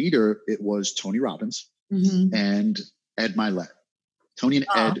then later it was Tony Robbins and Ed Milet. Tony and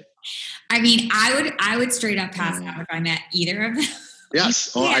Ed. I mean, I would straight up pass out if I met either of them.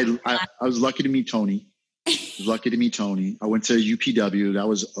 Yes. Oh, I was lucky to meet Tony. I went to UPW. That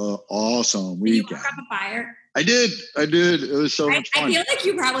was awesome weekend. Did you walk up a fire? I did. It was so much fun. I feel like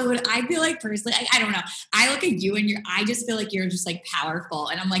you probably would. I feel like personally, I don't know. I look at you and I just feel like you're just like powerful.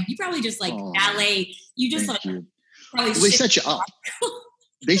 And I'm like, you probably just like ballet. You just like probably they set you up.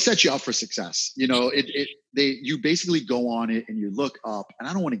 They set you up for success. You know, you basically go on it and you look up, and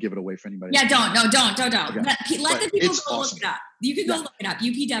I don't want to give it away for anybody. Yeah, don't. Okay. Let the people go awesome. look it up. You can go look it up.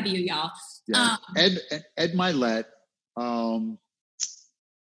 UPW, y'all. Yeah. Ed Milet,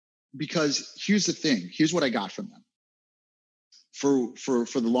 because here's the thing. Here's what I got from them. For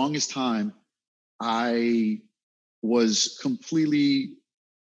the longest time, I was completely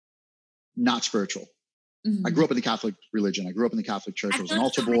not spiritual. Mm-hmm. I grew up in the Catholic religion. I grew up in the Catholic church. I was an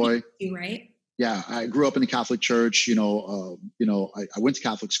altar boy. You, right? Yeah, I grew up in the Catholic church. I went to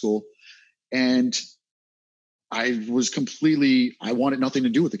Catholic school, and I wanted nothing to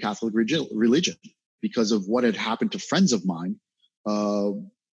do with the Catholic religion because of what had happened to friends of mine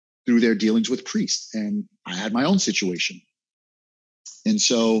through their dealings with priests. And I had my own situation. And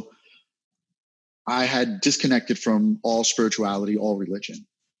so I had disconnected from all spirituality, all religion.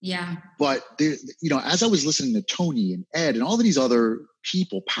 Yeah. But as I was listening to Tony and Ed and all of these other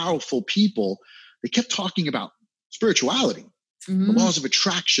people, powerful people, they kept talking about spirituality, the laws of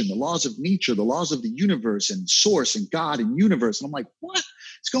attraction, the laws of nature, the laws of the universe and source and God and universe. And I'm like, what's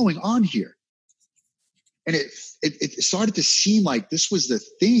going on here? And it started to seem like this was the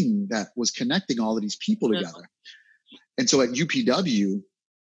thing that was connecting all of these people together. And so at UPW,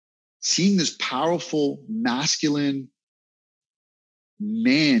 seeing this powerful, masculine,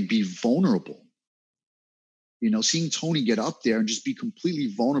 man, be vulnerable. Seeing Tony get up there and just be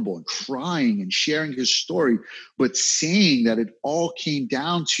completely vulnerable and crying and sharing his story, but saying that it all came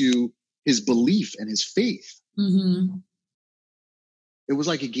down to his belief and his faith. Mm-hmm. It was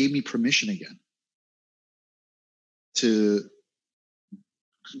like it gave me permission again to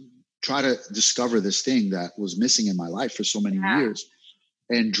try to discover this thing that was missing in my life for so many years.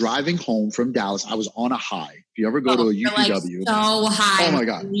 And driving home from Dallas, I was on a high. If you ever go to a UPW, so high. Oh my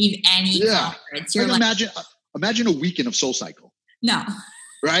God. Leave any conference. You're imagine a weekend of SoulCycle. No.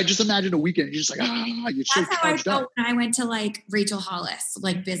 Right? Just imagine a weekend. You're just like, you're so charged up. That's how I felt when I went to like Rachel Hollis,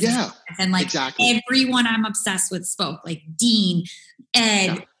 like business. Yeah, and like everyone I'm obsessed with spoke, like Dean,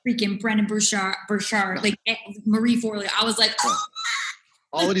 Ed, freaking Brendan Burchard, like Marie Forleo. I was like,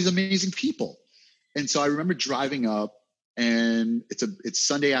 all of these amazing people. And so I remember driving up, and it's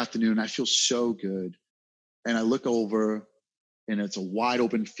Sunday afternoon. I feel so good. And I look over, and it's a wide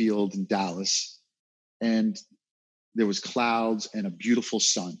open field in Dallas. And there was clouds and a beautiful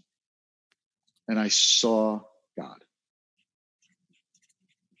sun. And I saw God.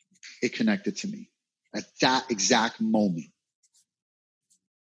 It connected to me at that exact moment.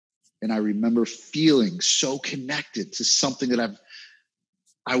 And I remember feeling so connected to something that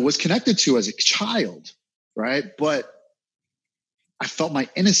I was connected to as a child, right? But I felt my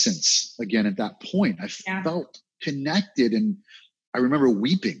innocence again at that point. I felt connected, and I remember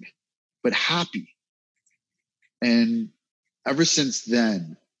weeping, but happy. And ever since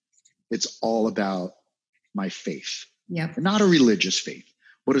then, it's all about my faith. Yep. Not a religious faith,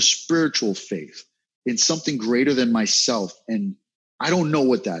 but a spiritual faith in something greater than myself. And I don't know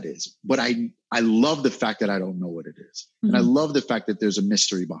what that is, but I love the fact that I don't know what it is. Mm-hmm. And I love the fact that there's a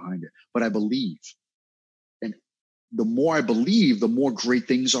mystery behind it, but I believe. And the more I believe, the more great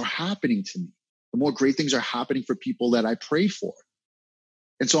things are happening to me. The more great things are happening for people that I pray for.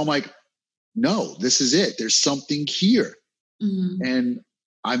 And so I'm like, no, this is it. There's something here. Mm-hmm. And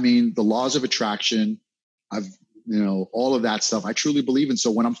I mean, the laws of attraction, all of that stuff, I truly believe in.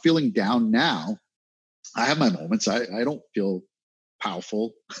 So when I'm feeling down now, I have my moments. I don't feel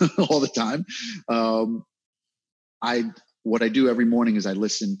powerful all the time. What I do every morning is I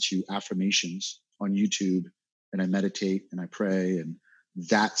listen to affirmations on YouTube, and I meditate and I pray, and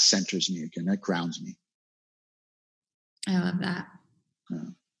that centers me again. That grounds me. I love that. Yeah.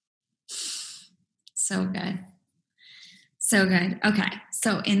 So good. So good. Okay.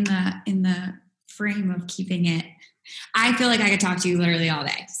 So in the frame of keeping it, I feel like I could talk to you literally all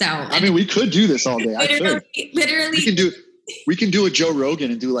day. So I mean, we could do this all day. Literally. We can do a Joe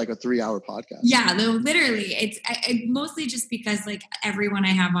Rogan and do like a 3-hour podcast. Yeah, literally. It's mostly just because like everyone I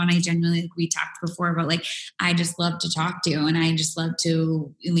have on, I genuinely, like we talked before about like, I just love to talk to, and I just love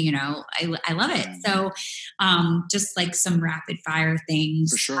to, I love it. So just like some rapid fire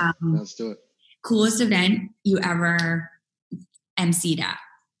things. For sure. Let's do it. Coolest event you ever emceed at?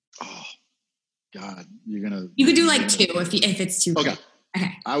 Oh God, you could do like 2 if it's too. Okay. Big.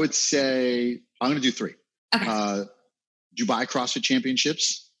 Okay. I would say I'm going to do 3. Okay. Dubai CrossFit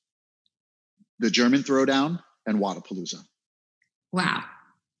Championships, the German Throwdown, and Wodapalooza. Wow.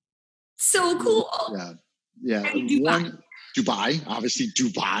 So cool. Yeah. Dubai, obviously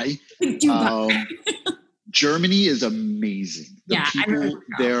Dubai. Dubai. Germany is amazing. The people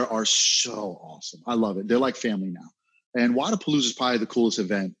there are so awesome. I love it. They're like family now. And Wodapalooza is probably the coolest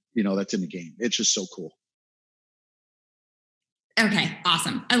event, that's in the game. It's just so cool. Okay.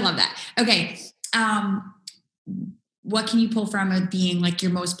 Awesome. I love that. Okay. What can you pull from it being like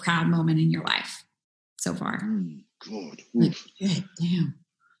your most proud moment in your life so far? Good. Like, good. Damn.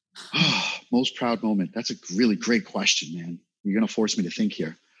 Most proud moment. That's a really great question, man. You're going to force me to think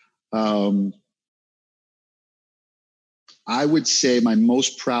here. I would say my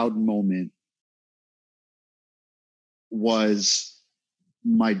most proud moment was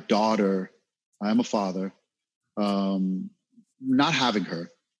my daughter. I'm a father, not having her,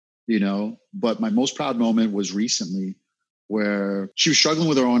 but my most proud moment was recently where she was struggling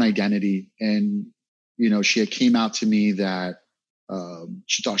with her own identity. And, she had came out to me that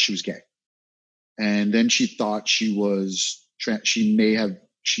she thought she was gay. And then she thought she was, she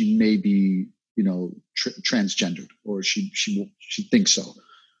may be, transgendered, or she thinks so.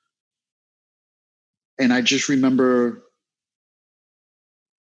 And I just remember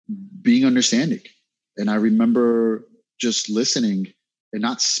being understanding. And I remember just listening and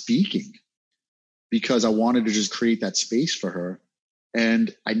not speaking, because I wanted to just create that space for her.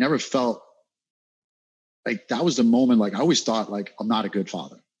 And I never felt like that was the moment. Like I always thought like, I'm not a good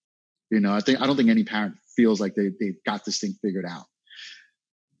father. I don't think any parent feels like they got this thing figured out.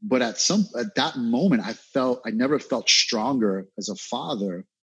 But at that moment, I never felt stronger as a father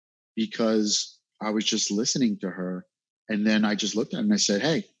because I was just listening to her. And then I just looked at her and I said,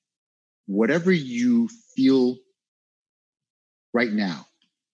 hey, whatever you feel right now,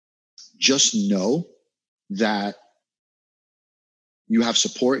 just know that you have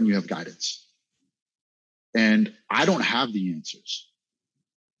support and you have guidance. And I don't have the answers,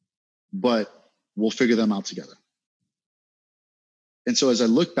 but we'll figure them out together. And so as I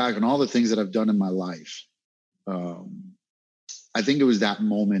look back on all the things that I've done in my life, I think it was that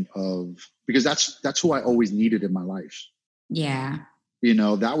moment because that's who I always needed in my life. Yeah.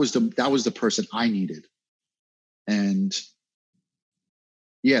 That was the person I needed. And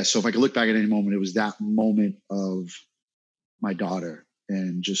yeah, so if I could look back at any moment, it was that moment of my daughter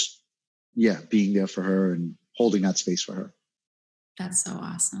and just, being there for her and holding that space for her. That's so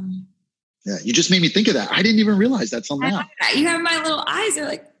awesome. Yeah, you just made me think of that. I didn't even realize that till now. You have my little eyes are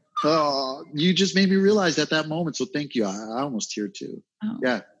like, oh, you just made me realize that moment. So thank you. I almost teared too. Oh.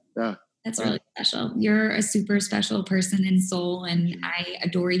 Yeah. That's really special. You're a super special person and soul, and I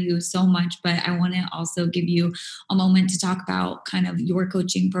adore you so much. But I want to also give you a moment to talk about kind of your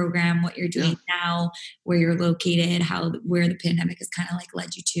coaching program, what you're doing now, where you're located, where the pandemic has kind of like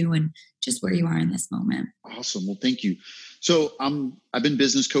led you to, and just where you are in this moment. Awesome. Well, thank you. So I've been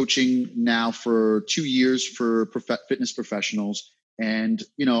business coaching now for 2 years for fitness professionals. And,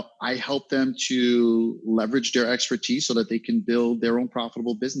 I help them to leverage their expertise so that they can build their own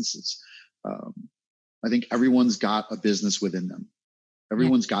profitable businesses. I think everyone's got a business within them.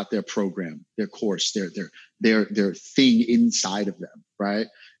 Everyone's got their program, their course, their thing inside of them, right?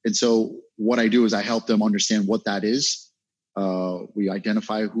 And so what I do is I help them understand what that is. We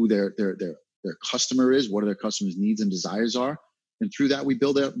identify who their customer is, what their customers' needs and desires are, and through that we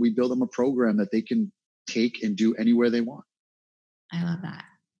build them a program that they can take and do anywhere they want. I love that.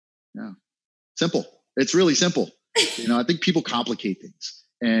 Yeah. Simple. It's really simple. I think people complicate things,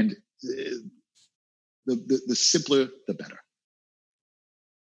 and the simpler, the better.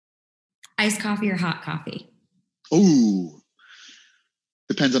 Iced coffee or hot coffee? Ooh,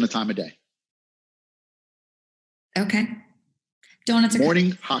 depends on the time of day. Okay. Donuts or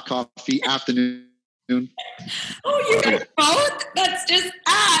morning, hot coffee, afternoon. Oh, you got both? That's just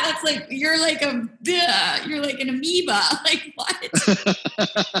that's like you're like an amoeba. Like what?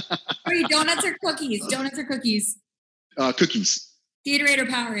 Are you donuts or cookies? Donuts or cookies? Cookies. Gatorade or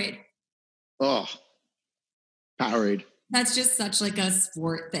Powerade? Oh, Powerade. That's just such like a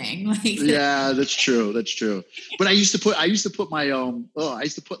sport thing. Like yeah, that's true. But I used to put my I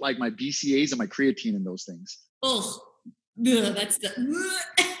used to put like my BCAAs and my creatine in those things. Oh, that's the.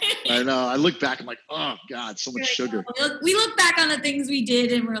 I know. I look back, I'm like, oh God, so much sugar. We look back on the things we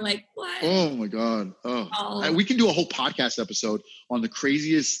did and we're like, what? Oh my God. We can do a whole podcast episode on the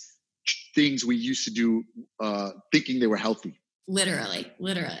craziest things we used to do thinking they were healthy. Literally.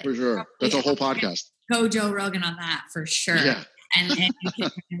 For sure. That's a whole podcast. Go Joe Rogan on that for sure. Yeah. And we can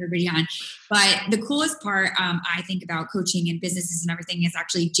bring everybody on. But the coolest part, I think, about coaching and businesses and everything is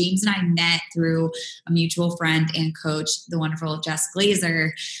actually James and I met through a mutual friend and coach, the wonderful Jess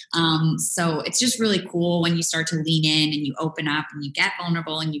Glazer. So it's just really cool when you start to lean in and you open up and you get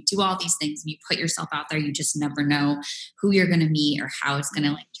vulnerable and you do all these things and you put yourself out there. You just never know who you're going to meet or how it's going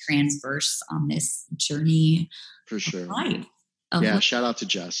to like transverse on this journey. For sure. Of life. Yeah. Shout out to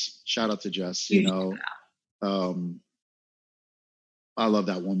Jess. I love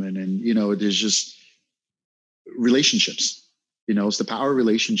that woman. And, there's just relationships, it's the power of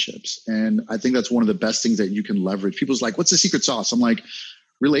relationships. And I think that's one of the best things that you can leverage. People's like, what's the secret sauce? I'm like,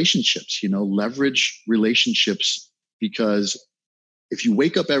 relationships, leverage relationships, because if you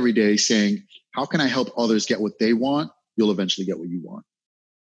wake up every day saying, how can I help others get what they want? You'll eventually get what you want.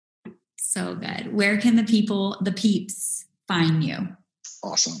 So good. Where can the peeps find you?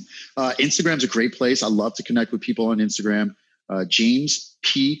 Awesome. Instagram's a great place. I love to connect with people on Instagram. James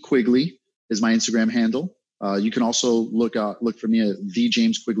P. Quigley is my Instagram handle. You can also look for me at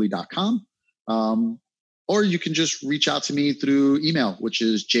thejamesquigley.com. Or you can just reach out to me through email, which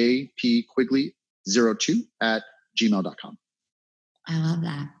is jpquigley02@gmail.com. I love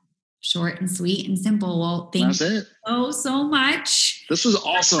that. Short and sweet and simple. Well, thank you so much. This was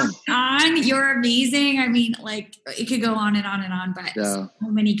awesome. You're amazing. I mean, like it could go on and on and on, but so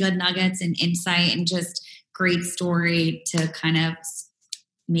many good nuggets and insight and just great story to kind of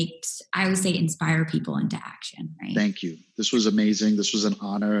I always say inspire people into action, right? Thank you. This was amazing. This was an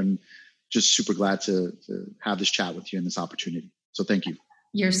honor and just super glad to have this chat with you and this opportunity. So thank you.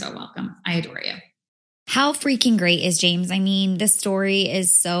 You're so welcome. I adore you. How freaking great is James? I mean, this story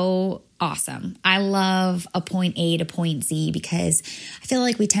is so awesome. I love a point A to point Z because I feel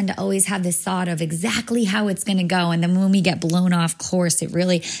like we tend to always have this thought of exactly how it's going to go. And then when we get blown off course,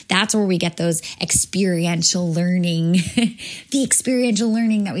 that's where we get those experiential learning, the experiential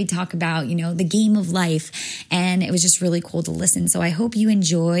learning that we talk about, the game of life. And it was just really cool to listen. So I hope you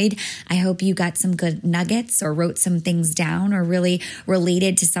enjoyed. I hope you got some good nuggets or wrote some things down or really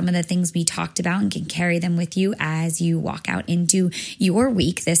related to some of the things we talked about and can carry them with you as you walk out into your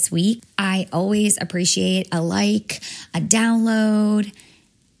week this week. I always appreciate a like, a download,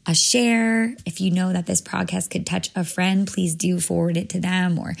 a share. If you know that this podcast could touch a friend, please do forward it to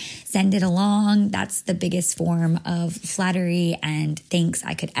them or send it along. That's the biggest form of flattery and thanks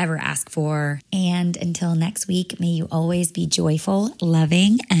I could ever ask for. And until next week, may you always be joyful,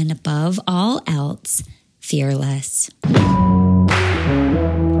 loving, and above all else, fearless.